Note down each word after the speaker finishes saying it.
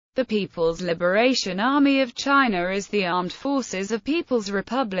The People's Liberation Army of China is the armed forces of People's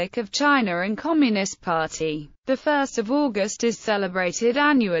Republic of China and Communist Party. The 1st of August is celebrated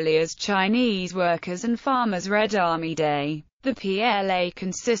annually as Chinese Workers' and Farmers' Red Army Day. The PLA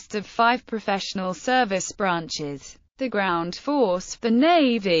consists of 5 professional service branches: the Ground Force, the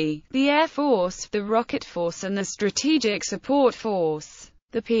Navy, the Air Force, the Rocket Force and the Strategic Support Force.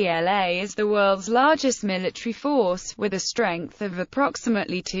 The PLA is the world's largest military force, with a strength of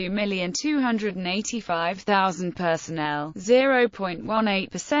approximately 2,285,000 personnel,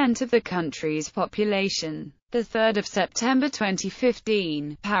 0.18% of the country's population. The 3rd of September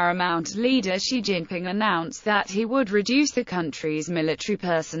 2015, Paramount leader Xi Jinping announced that he would reduce the country's military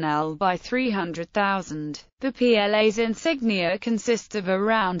personnel by 300,000. The PLA's insignia consists of a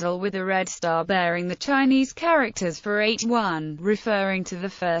roundel with a red star bearing the Chinese characters for 8-1, referring to the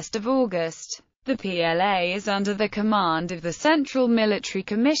 1st of August. The PLA is under the command of the Central Military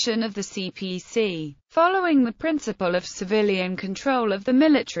Commission of the CPC. Following the principle of civilian control of the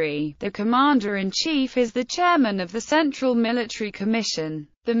military, the Commander-in-Chief is the chairman of the Central Military Commission.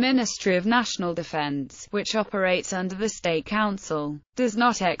 The Ministry of National Defense, which operates under the State Council, does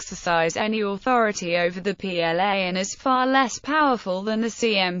not exercise any authority over the PLA and is far less powerful than the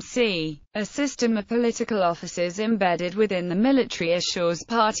CMC. A system of political offices embedded within the military assures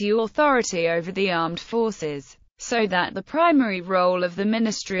party authority over the armed forces, so that the primary role of the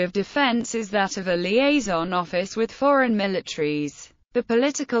Ministry of Defense is that of a liaison office with foreign militaries. The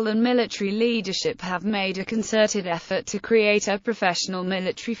political and military leadership have made a concerted effort to create a professional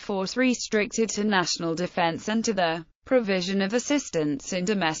military force restricted to national defense and to the provision of assistance in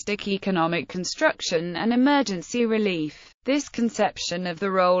domestic economic construction and emergency relief. This conception of the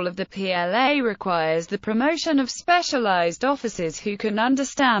role of the PLA requires the promotion of specialized officers who can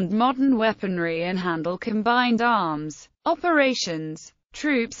understand modern weaponry and handle combined arms operations.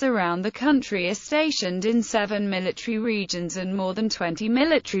 Troops around the country are stationed in 7 military regions and more than 20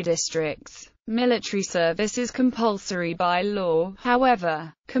 military districts. Military service is compulsory by law.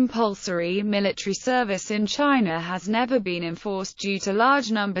 However, compulsory military service in China has never been enforced due to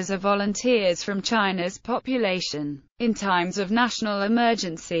large numbers of volunteers from China's population. In times of national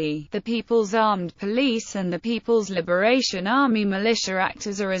emergency, the People's Armed Police and the People's Liberation Army militia act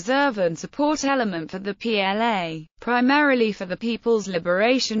as a reserve and support element for the PLA, primarily for the People's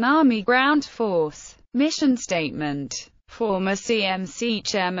Liberation Army ground force. Mission statement. Former CMC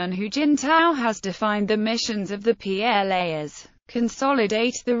Chairman Hu Jintao has defined the missions of the PLA as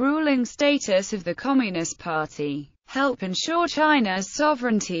consolidate the ruling status of the Communist Party, help ensure China's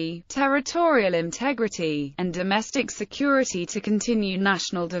sovereignty, territorial integrity, and domestic security to continue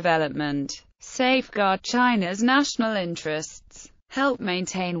national development, safeguard China's national interests, help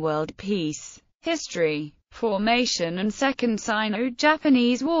maintain world peace. History. Formation and Second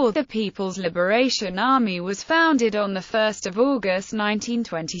Sino-Japanese War. The People's Liberation Army was founded on 1 August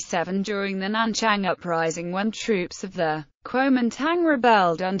 1927 during the Nanchang Uprising when troops of the Kuomintang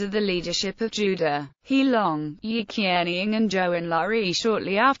rebelled under the leadership of Judah Heilong, Yi Qianying and Zhou Enlai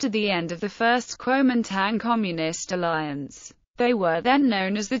shortly after the end of the First Kuomintang Communist Alliance. They were then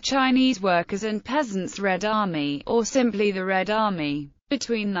known as the Chinese Workers' and Peasants' Red Army, or simply the Red Army.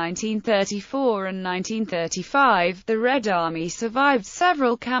 Between 1934 and 1935, the Red Army survived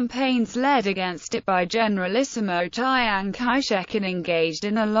several campaigns led against it by Generalissimo Chiang Kai-shek and engaged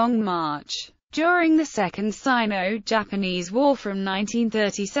in a long march during the Second Sino-Japanese War from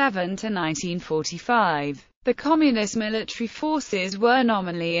 1937 to 1945. The Communist military forces were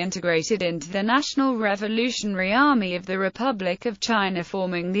nominally integrated into the National Revolutionary Army of the Republic of China,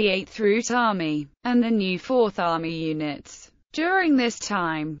 forming the 8th Route Army and the new 4th Army units. During this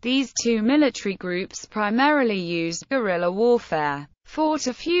time, these two military groups primarily used guerrilla warfare, fought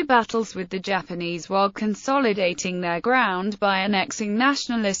a few battles with the Japanese while consolidating their ground by annexing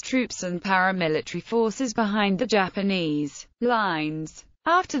nationalist troops and paramilitary forces behind the Japanese lines.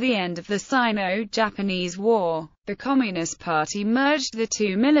 After the end of the Sino-Japanese War, the Communist Party merged the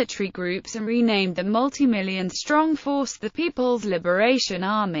two military groups and renamed the multi-million-strong force the People's Liberation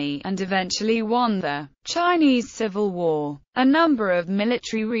Army, and eventually won the Chinese Civil War. A number of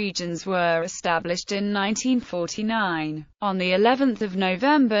military regions were established in 1949. On the 11th of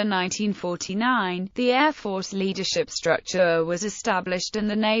November 1949, the Air Force leadership structure was established and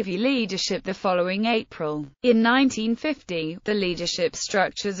the Navy leadership the following April. In 1950, the leadership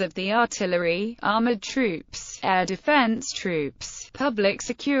structures of the artillery, armored troops, air defense troops, public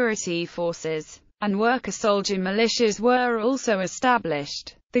security forces, and worker-soldier militias were also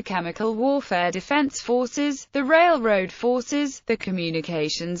established. The chemical warfare defense forces, the railroad forces, the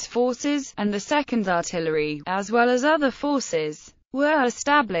communications forces, and the 2nd Artillery, as well as other forces, were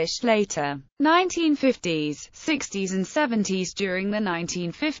established later. 1950s, 60s and 70s. During the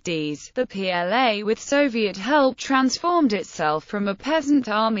 1950s, the PLA with Soviet help transformed itself from a peasant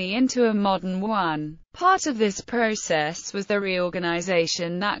army into a modern one. Part of this process was the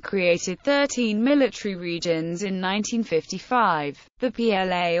reorganization that created 13 military regions in 1955. The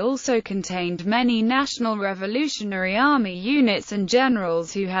PLA also contained many National Revolutionary Army units and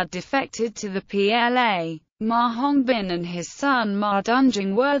generals who had defected to the PLA. Ma Hongbin and his son Ma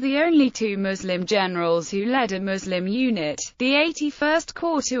Dunjing were the only two Muslim generals who led a Muslim unit, the 81st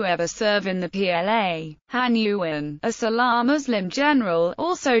Corps to ever serve in the PLA. Han Yuan, a Salar Muslim general,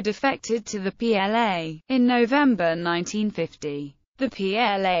 also defected to the PLA. In November 1950, the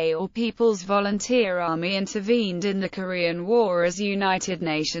PLA, or People's Volunteer Army, intervened in the Korean War as United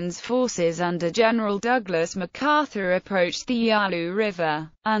Nations forces under General Douglas MacArthur approached the Yalu River.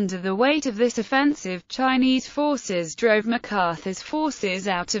 Under the weight of this offensive, Chinese forces drove MacArthur's forces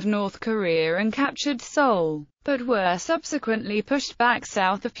out of North Korea and captured Seoul, but were subsequently pushed back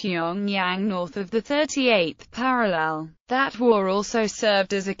south of Pyongyang north of the 38th parallel. That war also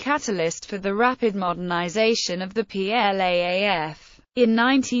served as a catalyst for the rapid modernization of the PLAAF. In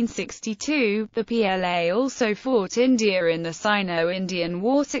 1962, the PLA also fought India in the Sino-Indian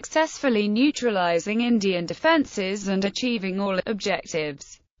War, successfully neutralizing Indian defenses and achieving all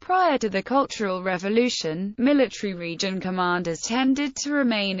objectives. Prior to the Cultural Revolution, military region commanders tended to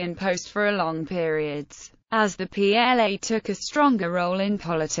remain in post for long periods. As the PLA took a stronger role in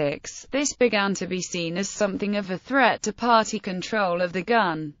politics, this began to be seen as something of a threat to party control of the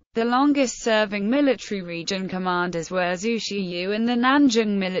gun. The longest-serving military region commanders were Zhu Shiyu in the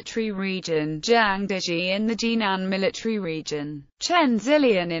Nanjing Military Region, Zhang Deji in the Jinan Military Region, Chen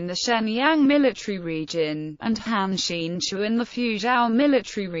Zilian in the Shenyang Military Region, and Han Xinshu in the Fuzhou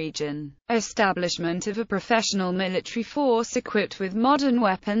Military Region. Establishment of a professional military force equipped with modern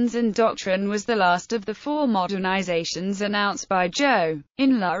weapons and doctrine was the last of the four modernizations announced by Zhou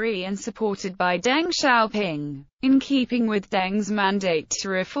Enlai and supported by Deng Xiaoping. In keeping with Deng's mandate to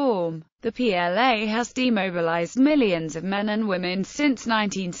reform, the PLA has demobilized millions of men and women since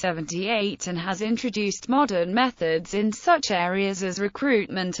 1978 and has introduced modern methods in such areas as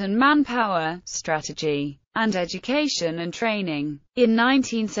recruitment and manpower, strategy, and education and training. In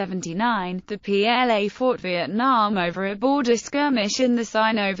 1979, the PLA fought Vietnam over a border skirmish in the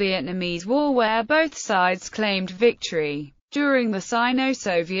Sino-Vietnamese War where both sides claimed victory. During the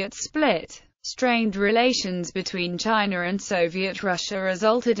Sino-Soviet split, strained relations between China and Soviet Russia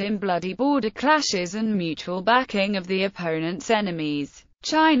resulted in bloody border clashes and mutual backing of the opponent's enemies.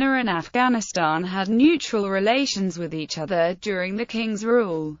 China and Afghanistan had neutral relations with each other during the King's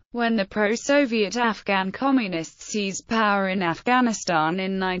rule. When the pro-Soviet Afghan communists seized power in Afghanistan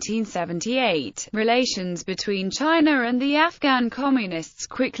in 1978, relations between China and the Afghan communists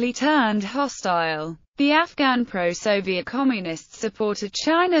quickly turned hostile. The Afghan pro-Soviet communists supported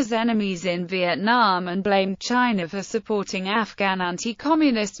China's enemies in Vietnam and blamed China for supporting Afghan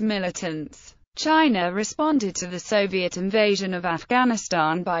anti-communist militants. China responded to the Soviet invasion of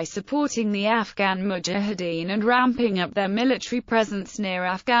Afghanistan by supporting the Afghan Mujahideen and ramping up their military presence near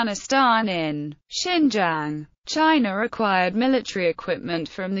Afghanistan in Xinjiang. China acquired military equipment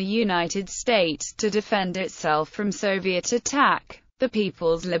from the United States to defend itself from Soviet attack. The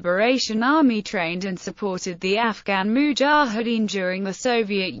People's Liberation Army trained and supported the Afghan Mujahideen during the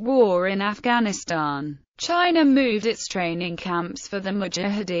Soviet war in Afghanistan. China moved its training camps for the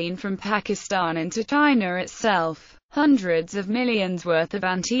Mujahideen from Pakistan into China itself. Hundreds of millions worth of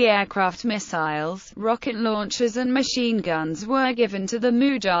anti-aircraft missiles, rocket launchers and machine guns were given to the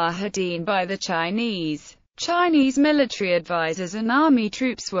Mujahideen by the Chinese. Chinese military advisors and army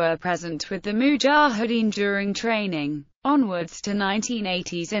troops were present with the Mujahideen during training. Onwards to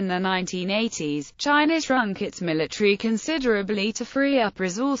 1980s. In the 1980s, China shrunk its military considerably to free up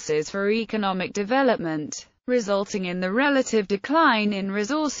resources for economic development, resulting in the relative decline in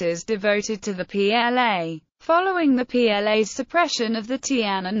resources devoted to the PLA. Following the PLA's suppression of the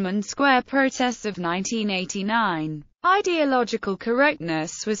Tiananmen Square protests of 1989, ideological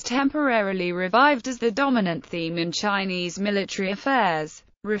correctness was temporarily revived as the dominant theme in Chinese military affairs.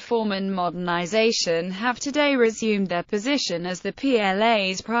 Reform and modernization have today resumed their position as the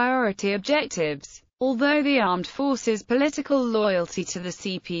PLA's priority objectives. Although the armed forces' political loyalty to the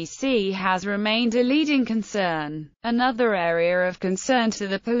CPC has remained a leading concern, another area of concern to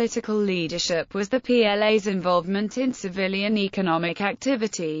the political leadership was the PLA's involvement in civilian economic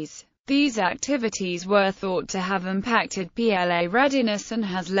activities. These activities were thought to have impacted PLA readiness and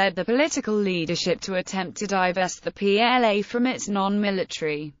has led the political leadership to attempt to divest the PLA from its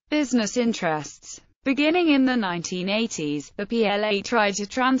non-military business interests. Beginning in the 1980s, the PLA tried to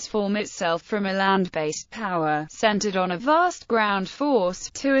transform itself from a land-based power, centered on a vast ground force,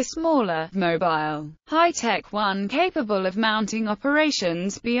 to a smaller, mobile, high-tech one capable of mounting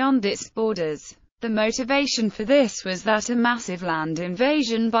operations beyond its borders. The motivation for this was that a massive land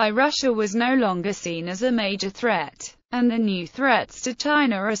invasion by Russia was no longer seen as a major threat, and the new threats to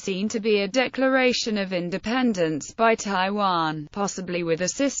China are seen to be a declaration of independence by Taiwan, possibly with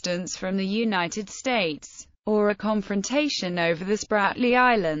assistance from the United States, or a confrontation over the Spratly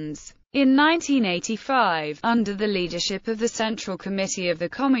Islands. In 1985, under the leadership of the Central Committee of the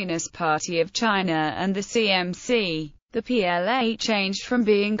Communist Party of China and the CMC, the PLA changed from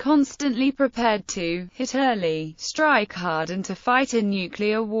being constantly prepared to hit early, strike hard and to fight a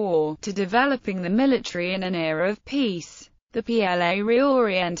nuclear war, to developing the military in an era of peace. The PLA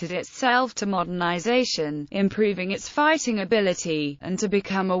reoriented itself to modernization, improving its fighting ability, and to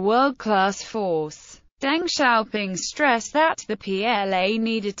become a world-class force. Deng Xiaoping stressed that the PLA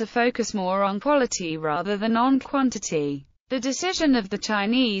needed to focus more on quality rather than on quantity. The decision of the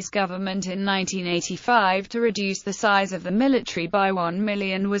Chinese government in 1985 to reduce the size of the military by 1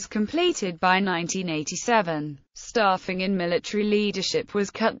 million was completed by 1987. Staffing in military leadership was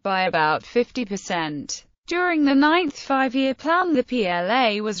cut by about 50%. During the 9th five-year plan, the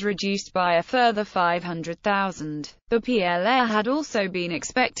PLA was reduced by a further 500,000. The PLA had also been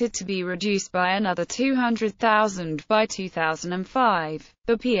expected to be reduced by another 200,000 by 2005.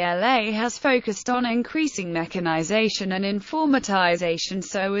 The PLA has focused on increasing mechanization and informatization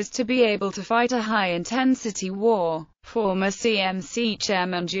so as to be able to fight a high-intensity war. Former CMC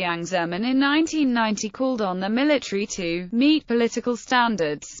chairman Jiang Zemin in 1990 called on the military to meet political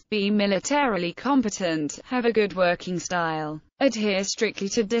standards, be militarily competent, have a good working style, adhere strictly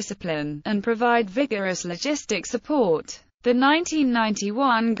to discipline, and provide vigorous logistic support. The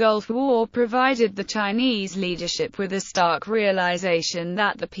 1991 Gulf War provided the Chinese leadership with a stark realization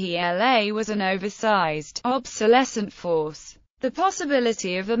that the PLA was an oversized, obsolescent force. The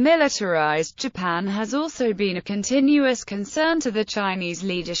possibility of a militarized Japan has also been a continuous concern to the Chinese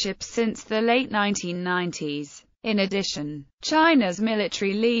leadership since the late 1990s. In addition, China's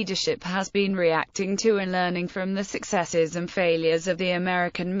military leadership has been reacting to and learning from the successes and failures of the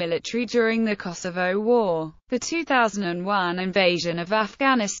American military during the Kosovo War, the 2001 invasion of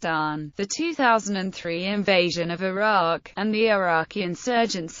Afghanistan, the 2003 invasion of Iraq, and the Iraqi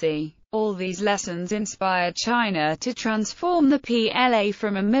insurgency. All these lessons inspired China to transform the PLA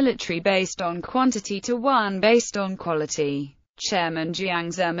from a military based on quantity to one based on quality. Chairman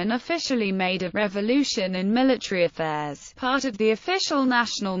Jiang Zemin officially made a revolution in military affairs, part of the official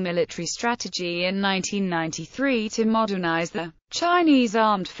national military strategy in 1993 to modernize the Chinese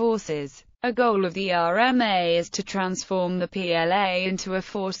armed forces. A goal of the RMA is to transform the PLA into a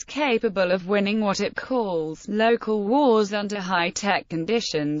force capable of winning what it calls local wars under high-tech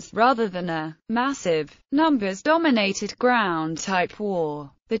conditions, rather than a massive, numbers-dominated ground-type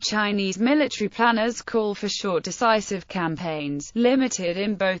war. The Chinese military planners call for short decisive campaigns, limited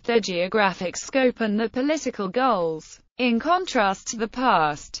in both their geographic scope and their political goals. In contrast to the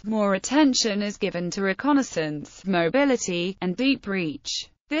past, more attention is given to reconnaissance, mobility, and deep reach.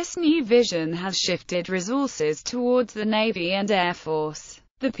 This new vision has shifted resources towards the Navy and Air Force.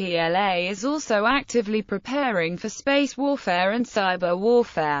 The PLA is also actively preparing for space warfare and cyber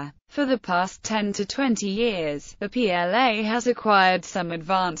warfare. For the past 10 to 20 years, the PLA has acquired some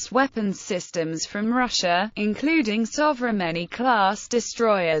advanced weapons systems from Russia, including Sovremeny-class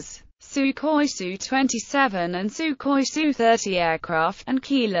destroyers, Sukhoi Su-27 and Sukhoi Su-30 aircraft, and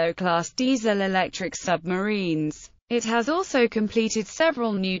Kilo-class diesel-electric submarines. It has also completed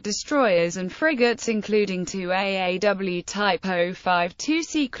several new destroyers and frigates, including two AAW Type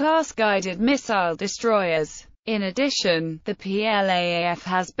 052C class guided missile destroyers. In addition, the PLAAF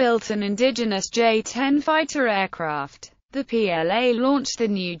has built an indigenous J-10 fighter aircraft. The PLA launched the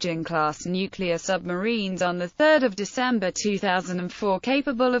new Jing-class nuclear submarines on 3 December 2004,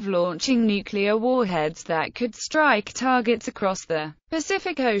 capable of launching nuclear warheads that could strike targets across the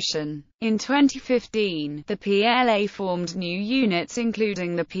Pacific Ocean. In 2015, the PLA formed new units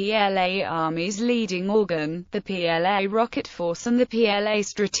including the PLA Army's leading organ, the PLA Rocket Force and the PLA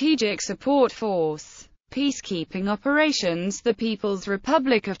Strategic Support Force. Peacekeeping operations. The People's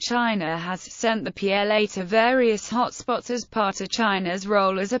Republic of China has sent the PLA to various hotspots as part of China's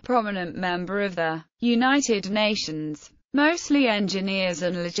role as a prominent member of the United Nations. Mostly engineers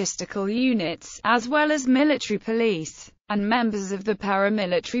and logistical units, as well as military police. and members of the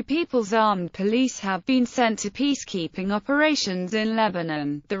paramilitary People's Armed Police have been sent to peacekeeping operations in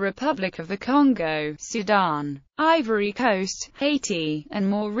Lebanon, the Republic of the Congo, Sudan, Ivory Coast, Haiti, and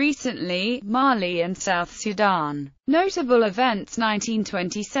more recently, Mali and South Sudan. Notable events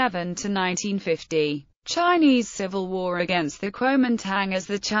 1927 to 1950. Chinese Civil War against the Kuomintang as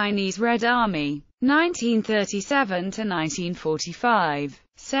the Chinese Red Army. 1937 to 1945.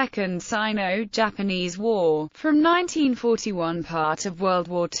 Second Sino-Japanese War, from 1941, part of World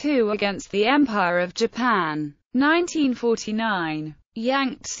War II against the Empire of Japan. 1949.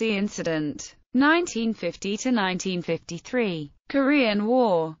 Yangtze Incident. 1950 to 1953. Korean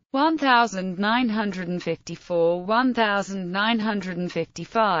War.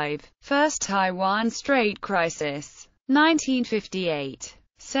 1954–1955. First Taiwan Strait Crisis. 1958.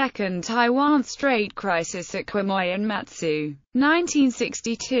 Second Taiwan Strait Crisis at Quemoy and Matsu.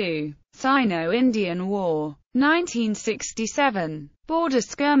 1962. Sino-Indian War. 1967. Border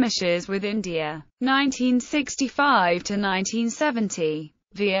skirmishes with India. 1965 to 1970.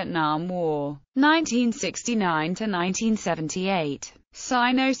 Vietnam War. 1969 to 1978.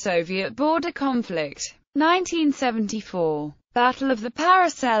 Sino-Soviet border conflict. 1974. Battle of the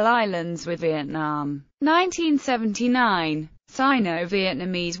Paracel Islands with Vietnam. 1979.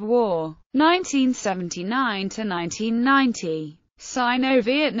 Sino-Vietnamese War. 1979 to 1990.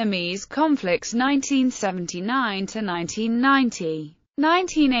 Sino-Vietnamese conflicts 1979 to 1990.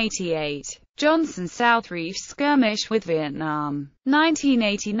 1988. Johnson-South Reef skirmish with Vietnam.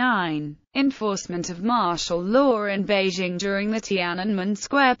 1989. Enforcement of martial law in Beijing during the Tiananmen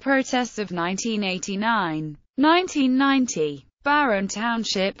Square protests of 1989. 1990. Barron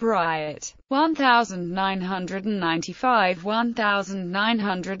Township riot.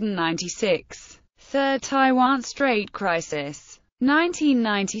 1995–1996. Third Taiwan Strait Crisis.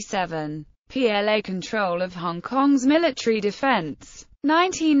 1997. PLA control of Hong Kong's military defense.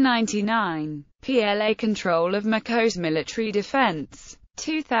 1999. PLA control of Macau's military defense.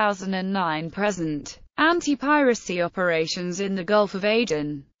 2009–present. Anti-piracy operations in the Gulf of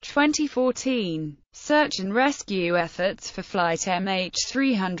Aden. 2014. Search and rescue efforts for flight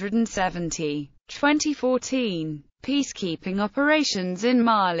MH370. 2014. Peacekeeping operations in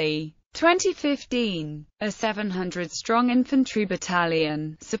Mali. 2015. A 700-strong infantry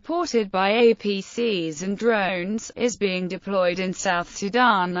battalion, supported by APCs and drones, is being deployed in South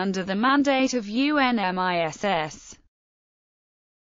Sudan under the mandate of UNMISS.